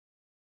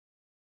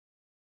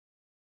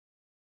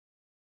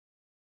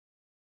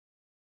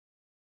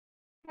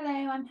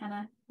Hello, I'm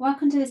Hannah.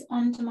 Welcome to this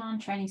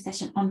on-demand training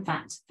session on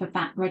VAT for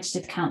VAT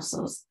registered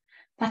councils.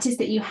 That is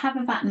that you have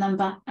a VAT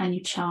number and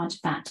you charge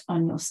VAT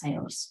on your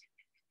sales.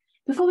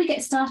 Before we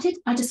get started,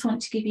 I just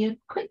want to give you a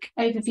quick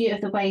overview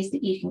of the ways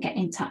that you can get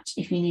in touch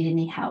if you need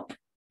any help.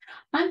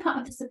 I'm part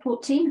of the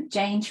support team,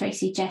 Jane,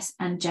 Tracy, Jess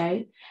and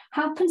Joe.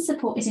 Help and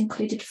support is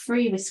included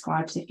free with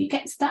Scribe, so if you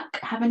get stuck,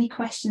 have any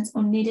questions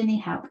or need any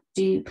help,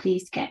 do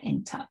please get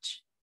in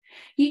touch.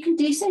 You can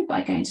do so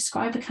by going to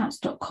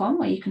scribeaccounts.com,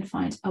 where you can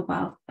find a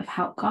wealth of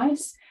help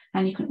guides,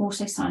 and you can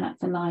also sign up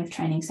for live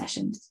training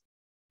sessions.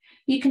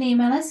 You can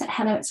email us at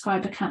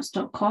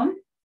hello@scribeaccounts.com.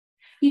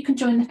 You can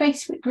join the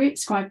Facebook group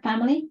Scribe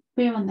Family.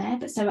 We're on there,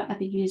 but so are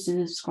other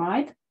users of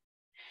Scribe.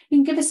 You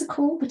can give us a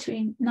call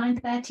between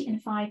 9:30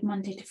 and 5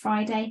 Monday to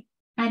Friday,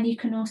 and you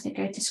can also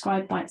go to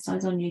Scribe Bite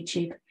Size on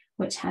YouTube,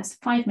 which has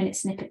 5-minute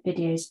snippet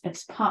videos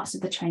of parts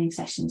of the training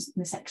sessions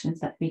and the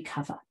sections that we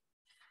cover.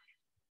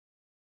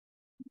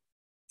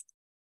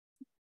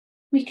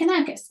 We can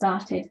now get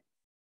started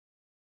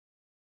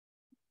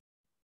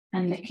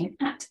and looking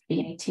at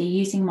VAT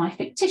using my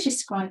fictitious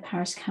Scribe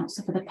Parish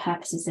Council for the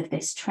purposes of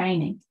this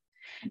training.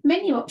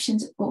 Menu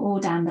options are all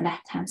down the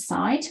left-hand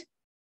side.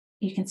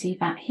 You can see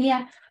VAT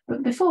here,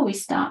 but before we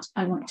start,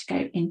 I want to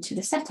go into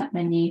the setup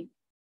menu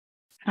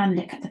and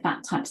look at the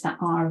VAT types that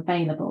are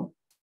available.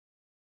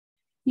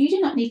 You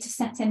do not need to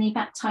set any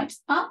VAT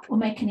types up or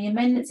make any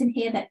amendments in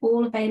here. They're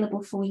all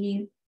available for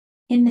you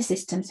in the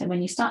system, so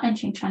when you start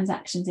entering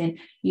transactions in,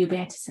 you'll be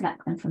able to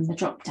select them from the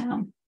drop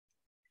down.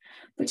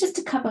 But just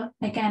to cover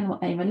again what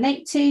they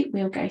relate to,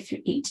 we'll go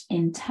through each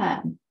in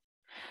turn.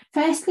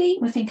 Firstly,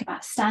 we'll think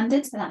about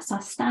standards, so that's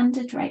our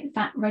standard rate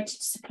VAT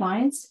registered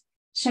suppliers,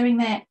 showing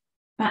their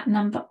VAT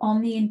number on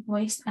the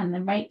invoice and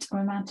the rate or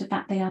amount of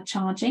VAT they are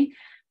charging.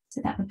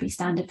 So that would be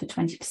standard for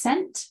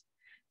 20%.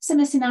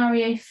 Similar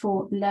scenario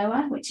for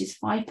lower, which is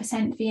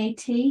 5%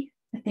 VAT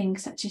for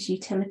things such as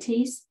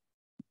utilities.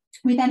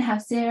 We then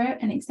have 0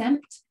 and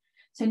exempt,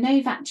 so no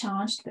VAT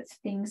charged, but for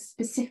things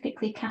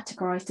specifically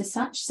categorised as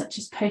such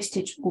as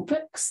postage or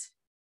books.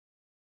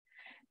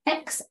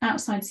 X,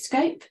 outside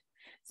scope,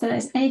 so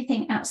there's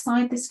anything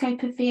outside the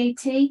scope of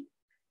VAT,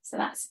 so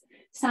that's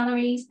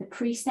salaries, the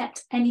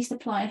preset, any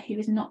supplier who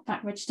is not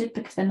VAT registered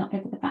because they're not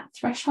over the VAT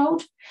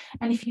threshold.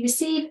 And if you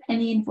receive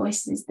any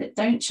invoices that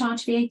don't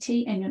charge VAT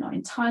and you're not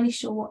entirely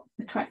sure what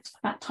the correct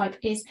VAT type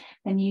is,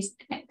 then use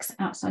X,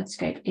 outside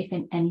scope if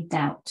in any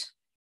doubt.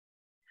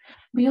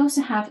 We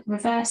also have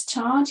reverse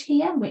charge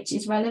here, which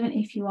is relevant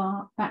if you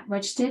are VAT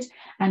registered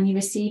and you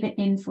receive an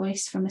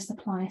invoice from a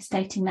supplier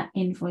stating that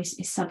invoice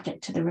is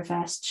subject to the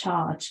reverse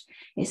charge.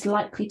 It's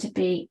likely to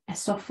be a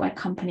software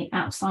company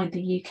outside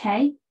the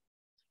UK,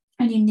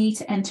 and you need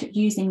to enter it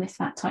using this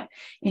VAT type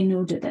in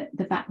order that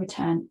the VAT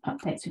return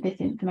updates with this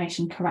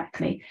information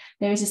correctly.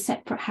 There is a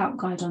separate help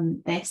guide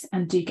on this,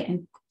 and do get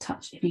in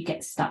touch if you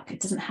get stuck. It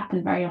doesn't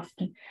happen very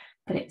often,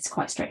 but it's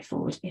quite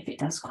straightforward if it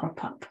does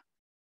crop up.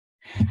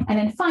 And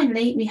then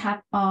finally, we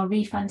have our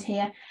refund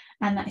here,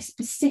 and that is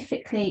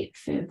specifically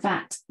for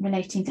VAT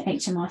relating to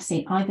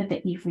HMRC, either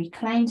that you've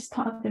reclaimed as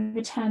part of the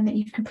return that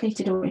you've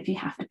completed, or if you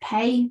have to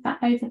pay VAT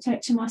over to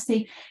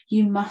HMRC,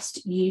 you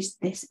must use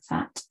this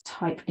VAT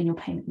type in your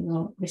payment of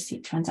your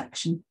receipt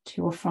transaction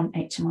to or from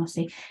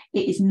HMRC.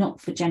 It is not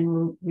for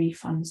general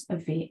refunds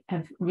of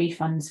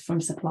refunds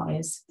from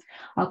suppliers.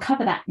 I'll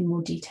cover that in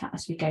more detail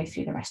as we go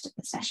through the rest of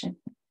the session.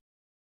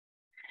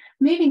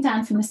 Moving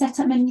down from the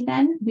setup menu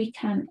then, we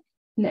can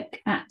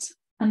look at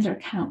under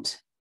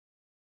account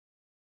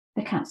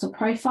the council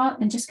profile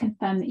and just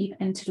confirm that you've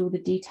entered all the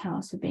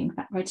details for being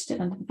VAT registered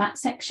under the VAT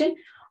section.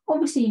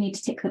 Obviously you need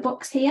to tick the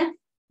box here,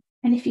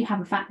 and if you have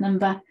a VAT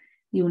number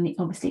you will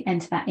obviously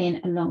enter that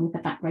in along with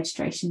the VAT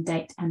registration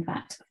date and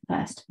VAT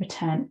first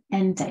return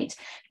end date.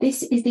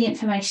 This is the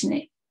information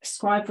that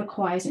Scribe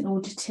requires in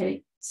order to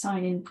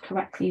sign in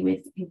correctly with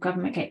your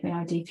government gateway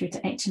ID through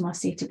to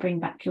HMRC to bring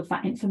back your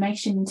VAT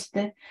information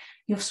into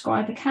your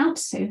Scribe account.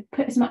 So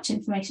put as much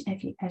information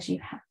as you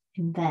have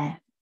in there.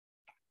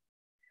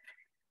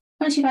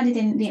 Once you've added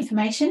in the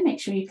information, make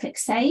sure you click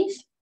Save.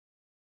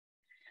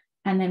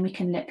 And then we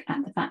can look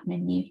at the VAT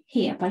menu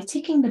here. By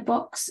ticking the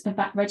box of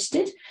VAT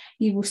registered,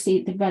 you will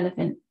see the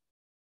relevant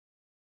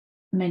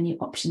menu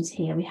options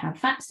here. We have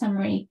VAT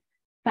Summary,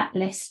 VAT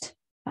List,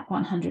 VAT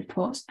 100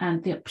 reports,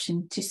 and the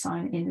option to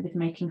sign in with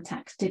Making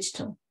Tax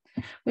Digital.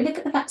 We'll look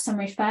at the VAT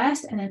Summary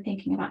first, and then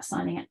thinking about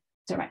signing it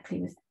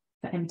directly with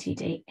the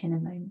MTD in a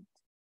moment.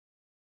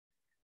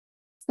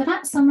 The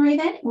VAT Summary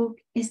then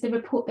is the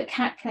report that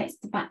calculates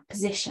the VAT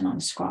position on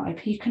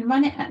Scribe. You can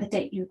run it at the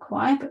date you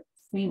require, but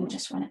we will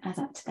just run it as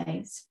at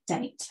today's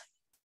date.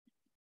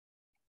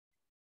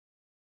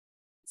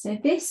 So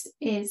this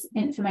is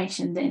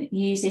information that it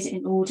uses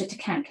in order to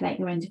calculate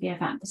your end of year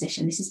VAT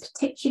position. This is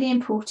particularly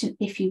important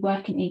if you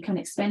work in income and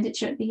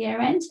expenditure at the year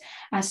end,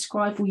 as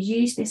Scribe will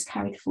use this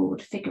carried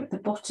forward figure at the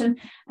bottom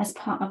as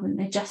part of an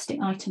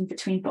adjusting item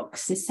between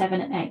boxes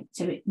 7 and 8.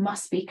 So it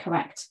must be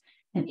correct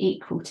and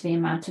equal to the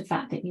amount of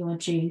VAT that you are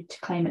due to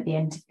claim at the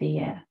end of the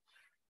year.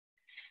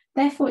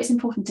 Therefore, it's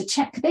important to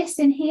check this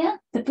in here.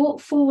 The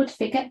brought forward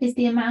figure is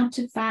the amount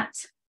of VAT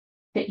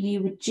that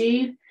you were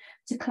due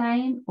to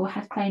claim or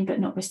had claimed but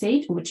not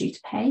received, or were due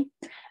to pay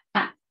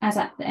as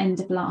at the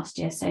end of last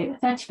year. So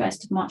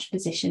 31st of March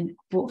position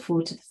brought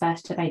forward to the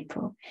 1st of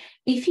April.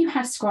 If you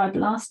had Scribe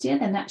last year,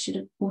 then that should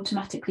have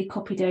automatically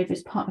copied over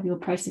as part of your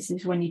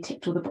processes when you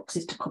ticked all the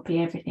boxes to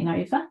copy everything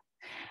over.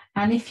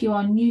 And if you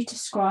are new to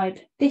Scribe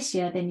this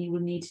year, then you will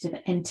need to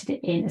have entered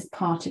it in as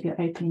part of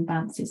your opening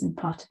balances and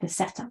part of the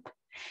setup.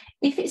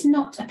 If it's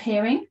not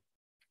appearing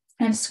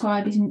and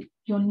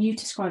you're new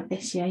to Scribe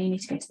this year, you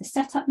need to go to the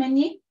setup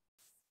menu,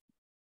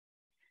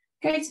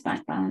 go to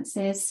bank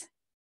balances,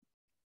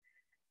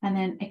 and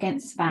then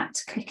against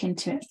VAT, click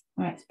into it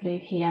where it's blue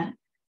here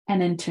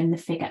and enter in the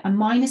figure. A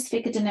minus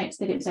figure denotes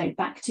that it was owed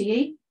back to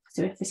you.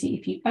 So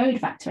if you owed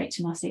VAT to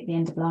HMRC at the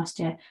end of last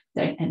year,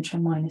 don't enter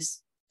a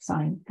minus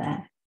sign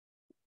there.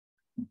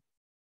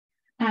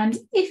 And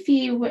if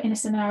you were in a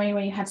scenario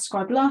where you had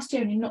Scribe last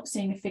year and you're not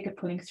seeing a figure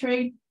pulling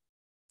through,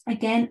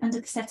 again, under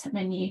the setup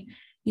menu,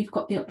 you've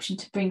got the option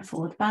to bring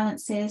forward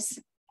balances,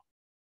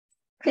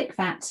 click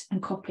VAT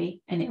and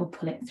copy, and it will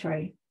pull it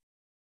through.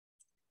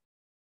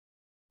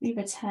 We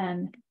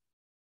return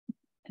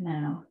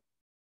now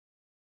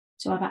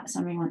to our VAT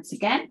summary once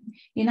again.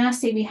 You now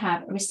see we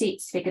have a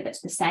receipts figure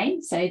that's the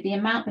same. So the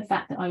amount of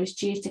VAT that I was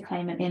due to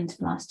claim at the end of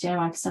last year,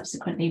 I've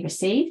subsequently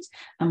received,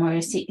 and my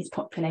receipt is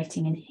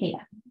populating in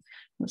here.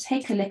 We'll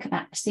take a look at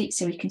that receipt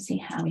so we can see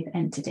how we've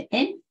entered it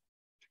in.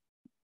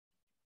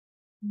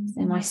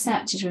 So my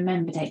search has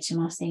remembered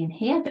HMRC in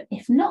here, but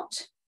if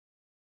not,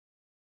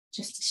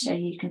 just to show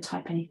you can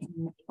type anything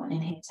you want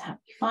in here to help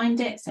you find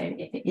it. So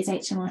if it is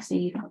HMRC,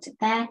 you've got it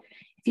there.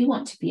 If you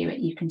want to view it,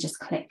 you can just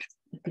click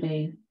the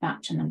blue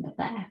voucher number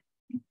there.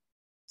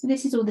 So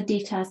this is all the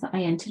details that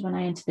I entered when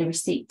I entered the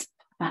receipt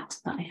VAT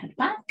that I had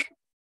back.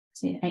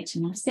 So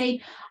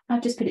HMRC,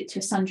 I've just put it to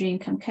a sundry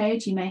income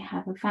code. You may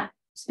have a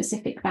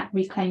specific VAT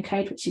reclaim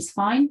code, which is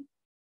fine,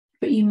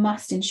 but you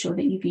must ensure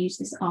that you've used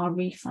this R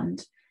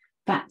refund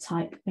VAT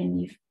type when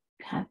you've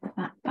had the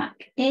VAT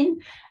back in,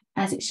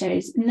 as it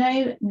shows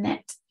no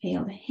net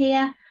field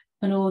here,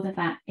 and all the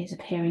VAT is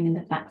appearing in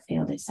the VAT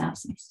field itself.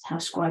 So this is how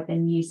Scribe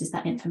then uses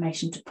that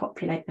information to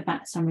populate the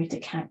VAT summary to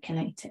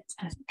calculate it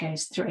as it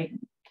goes through.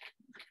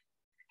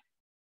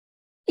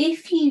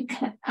 If you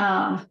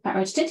are VAT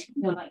registered,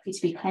 you're likely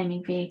to be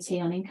claiming VAT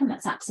on income.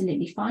 That's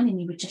absolutely fine, and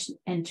you would just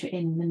enter it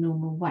in the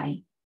normal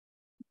way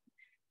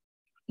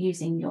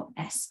using your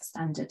S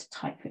standard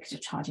type because you're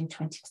charging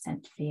 20%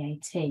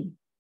 VAT.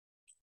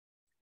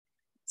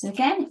 So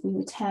again, if we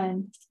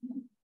return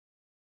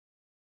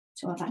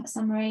to our VAT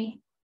summary,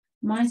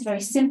 mine's a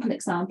very simple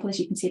example. As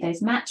you can see,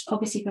 those match.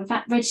 Obviously, if you're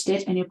VAT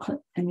registered and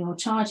you're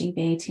charging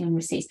VAT on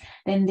receipts,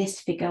 then this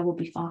figure will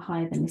be far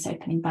higher than this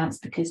opening balance,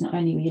 because not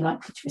only are you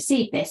likely to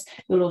receive this,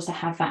 you'll also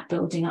have VAT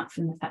building up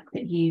from the fact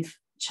that you've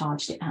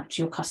charged it out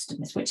to your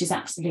customers, which is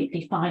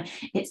absolutely fine.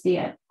 It's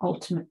the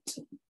ultimate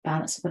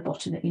balance at the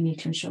bottom that you need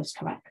to ensure is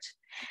correct.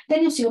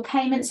 Then you'll see your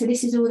payments. So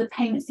this is all the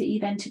payments that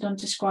you've entered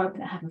onto Scribe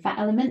that have a VAT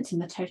element,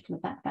 and the total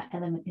of that VAT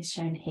element is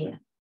shown here.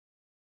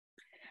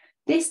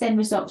 This then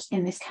results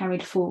in this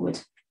carried forward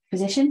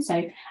position.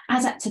 So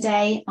as at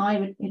today,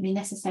 it would be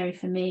necessary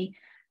for me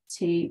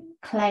to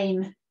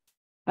claim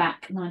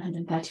back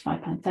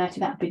 £935.30.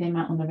 That would be the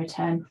amount on the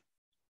return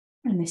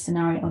in this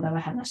scenario, although I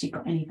haven't actually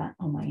got any VAT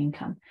on my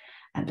income.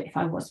 But if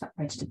I was VAT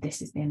registered,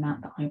 this is the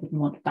amount that I would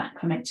want back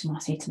from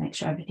HMRC to make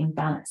sure everything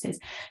balances.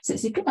 So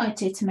it's a good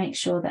idea to make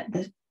sure that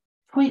the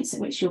points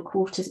at which your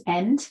quarters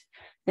end,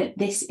 that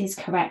this is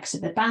correct. So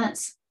the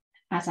balance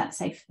as at,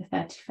 say, for the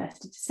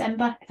 31st of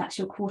December, if that's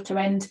your quarter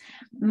end,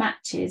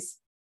 matches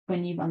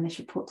when you run this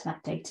report to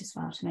that date as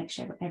well, to make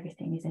sure that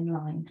everything is in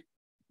line.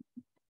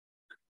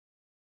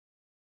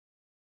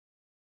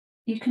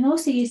 You can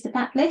also use the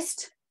VAT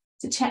list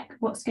to check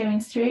what's going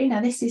through.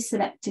 Now, this is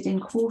selected in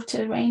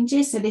quarter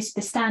ranges. So this is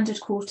the standard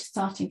quarter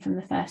starting from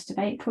the 1st of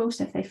April.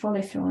 So if they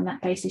follow through on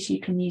that basis,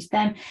 you can use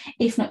them.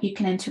 If not, you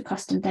can enter a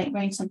custom date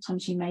range.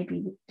 Sometimes you may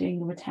be doing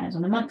your returns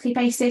on a monthly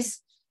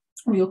basis,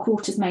 or your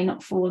quarters may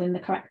not fall in the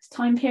correct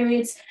time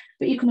periods,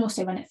 but you can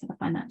also run it for the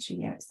financial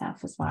year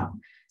itself as well.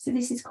 So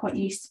this is quite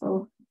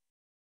useful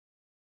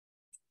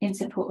in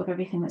support of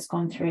everything that's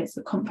gone through. It's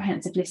a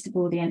comprehensive list of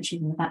all the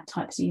entries in the VAT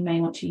type, so you may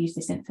want to use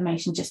this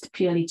information just to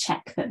purely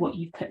check that what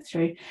you've put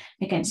through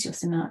against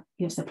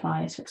your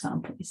suppliers, for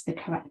example, is the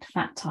correct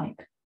VAT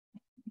type.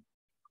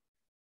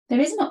 There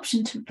is an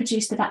option to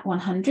produce the VAT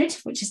 100,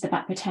 which is the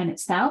VAT return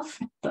itself,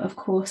 but of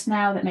course,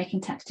 now that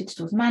Making Tax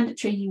Digital is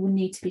mandatory, you will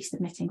need to be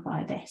submitting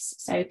via this.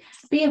 So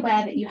be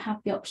aware that you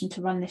have the option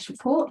to run this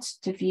report,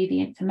 to view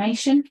the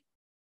information,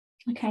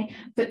 okay,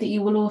 but that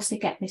you will also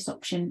get this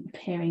option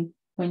appearing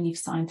when you've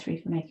signed through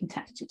for Making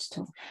Tax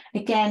Digital.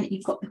 Again,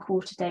 you've got the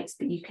quarter dates,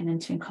 but you can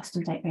enter in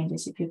custom date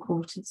ranges if your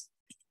quarters.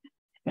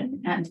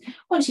 And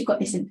once you've got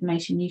this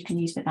information, you can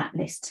use the VAT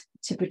list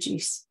to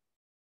produce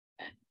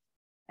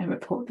a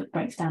report that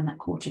breaks down that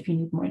quarter if you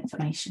need more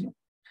information.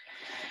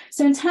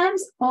 So in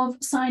terms of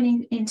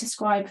signing into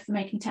Scribe for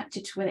Making Tax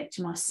Digital with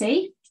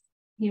HMRC,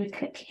 you would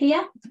click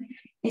here.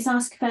 It's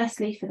asked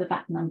firstly for the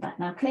VAT number.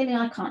 Now, clearly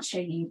I can't show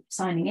you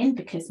signing in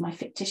because my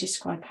fictitious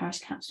Scribe Parish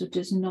Council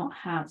does not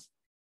have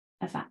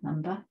a VAT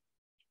number.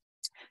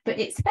 But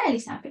it's fairly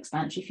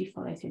self-explanatory if you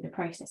follow through the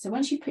process. So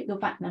once you put your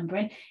VAT number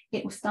in,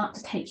 it will start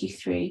to take you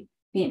through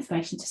the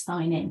information to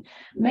sign in.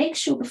 Make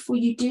sure before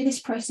you do this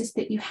process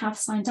that you have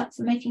signed up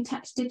for Making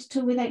Tax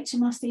Digital with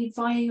HMRC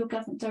via your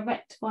Government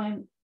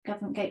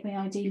Gateway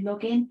ID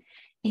login.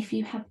 If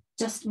you have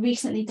just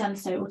recently done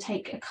so, it will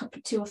take a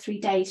couple, 2 or 3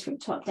 days for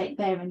it to update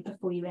their end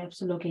before you're able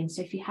to log in.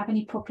 So if you have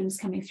any problems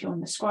coming through on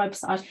the Scribe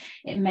side,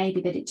 it may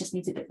be that it just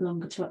needs a bit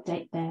longer to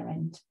update their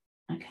end.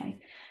 Okay.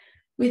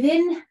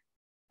 Within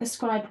the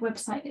Scribe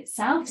website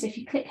itself, so if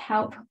you click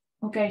help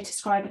or go to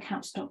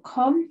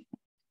scribeaccounts.com,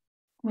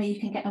 where you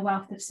can get a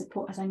wealth of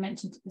support, as I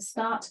mentioned at the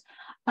start.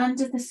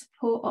 Under the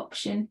support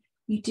option,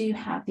 you do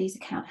have these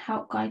account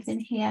help guides in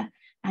here,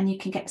 and you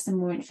can get some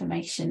more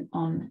information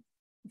on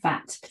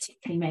VAT,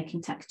 particularly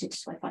Making Tax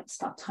Digital. If I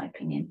start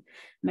typing in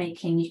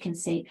making, you can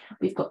see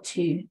we've got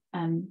 2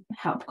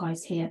 help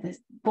guides here. The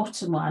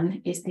bottom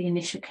one is the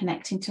initial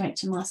connecting to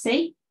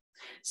HMRC.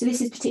 So this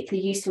is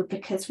particularly useful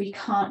because we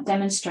can't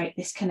demonstrate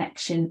this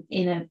connection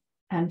in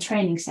a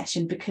training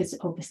session because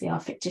obviously our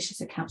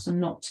fictitious accounts are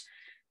not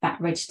VAT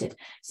registered.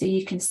 So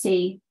you can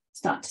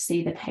start to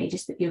see the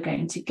pages that you're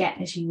going to get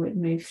as you would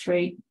move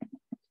through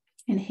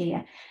in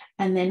here.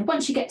 And then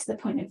once you get to the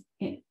point of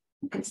it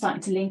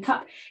starting to link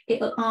up,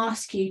 it will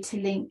ask you to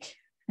link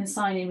and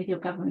sign in with your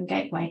Government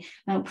Gateway.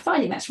 Now,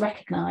 providing that's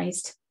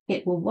recognised,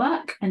 it will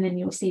work, and then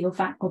you'll see your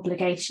VAT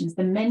obligations.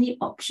 The menu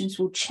options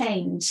will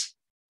change.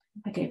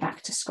 If I go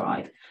back to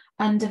Scribe,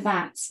 under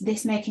VAT,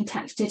 this Making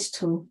Tax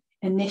Digital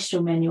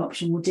initial menu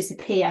option will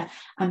disappear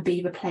and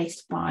be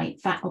replaced by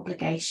VAT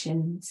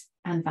obligations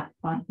and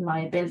VAT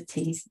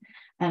liabilities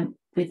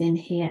within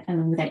here,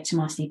 along with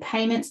HMRC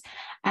payments.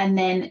 And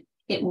then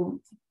it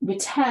will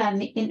return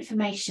the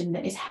information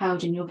that is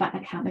held in your VAT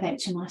account with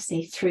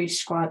HMRC through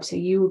Scribe. So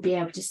you will be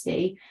able to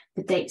see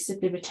the dates of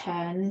the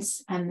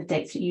returns and the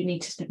dates that you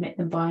need to submit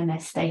them by and their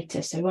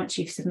status. So once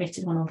you've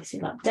submitted one, obviously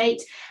it'll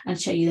update and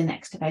show you the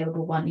next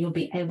available one. You'll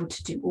be able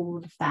to do all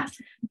of that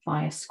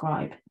via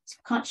Scribe. So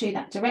I can't show you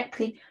that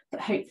directly,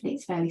 but hopefully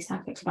it's fairly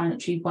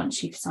self-explanatory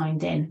once you've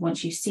signed in.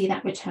 Once you see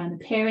that return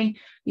appearing,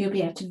 you'll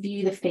be able to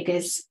view the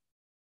figures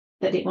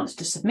that it wants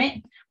to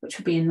submit, which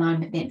will be in line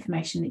with the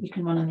information that you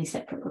can run on these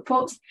separate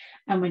reports.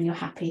 And when you're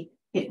happy,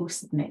 it will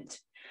submit.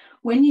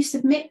 When you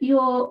submit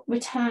your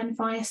return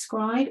via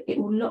Scribe, it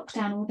will lock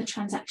down all the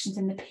transactions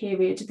in the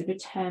period of the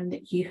return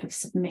that you have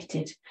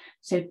submitted.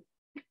 So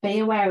be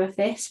aware of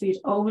this. We'd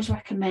always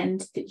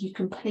recommend that you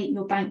complete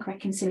your bank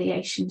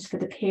reconciliations for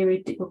the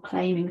period that you're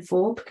claiming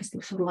for, because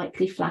this will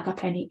likely flag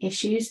up any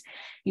issues.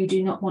 You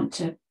do not want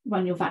to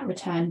run your VAT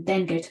return,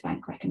 then go to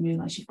bank rec and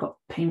realise you've got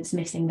payments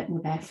missing that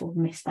will therefore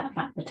miss that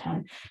VAT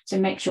return. So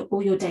make sure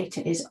all your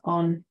data is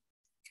on,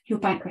 your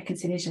bank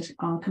reconciliations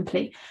are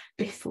complete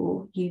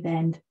before you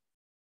then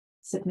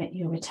submit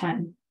your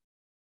return.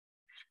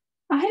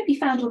 I hope you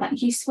found all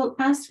that useful.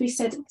 As we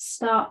said at the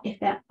start, if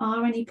there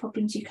are any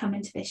problems you come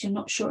into this, you're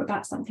not sure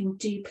about something,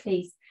 do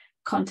please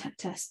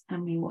contact us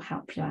and we will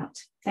help you out.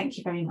 Thank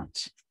you very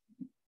much.